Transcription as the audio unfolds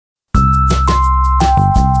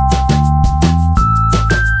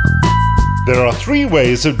There are three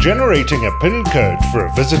ways of generating a PIN code for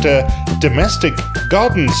a visitor, domestic,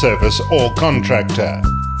 garden service or contractor.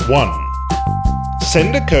 1.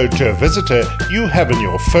 Send a code to a visitor you have in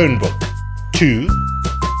your phone book. 2.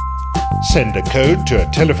 Send a code to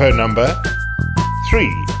a telephone number.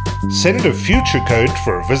 3. Send a future code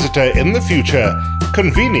for a visitor in the future,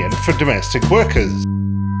 convenient for domestic workers.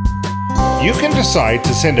 You can decide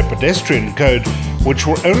to send a pedestrian code which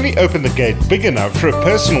will only open the gate big enough for a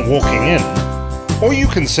person walking in, or you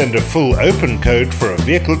can send a full open code for a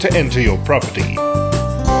vehicle to enter your property.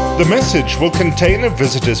 The message will contain a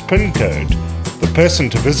visitor's PIN code, the person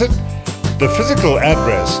to visit, the physical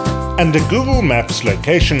address, and a Google Maps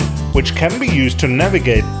location which can be used to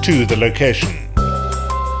navigate to the location.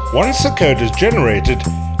 Once the code is generated,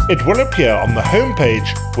 it will appear on the home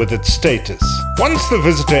page with its status. Once the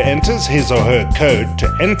visitor enters his or her code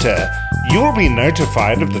to enter, you will be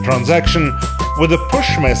notified of the transaction with a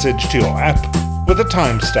push message to your app with a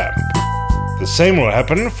timestamp. The same will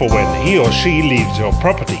happen for when he or she leaves your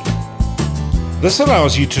property. This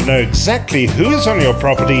allows you to know exactly who is on your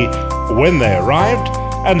property, when they arrived,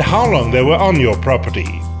 and how long they were on your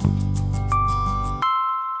property.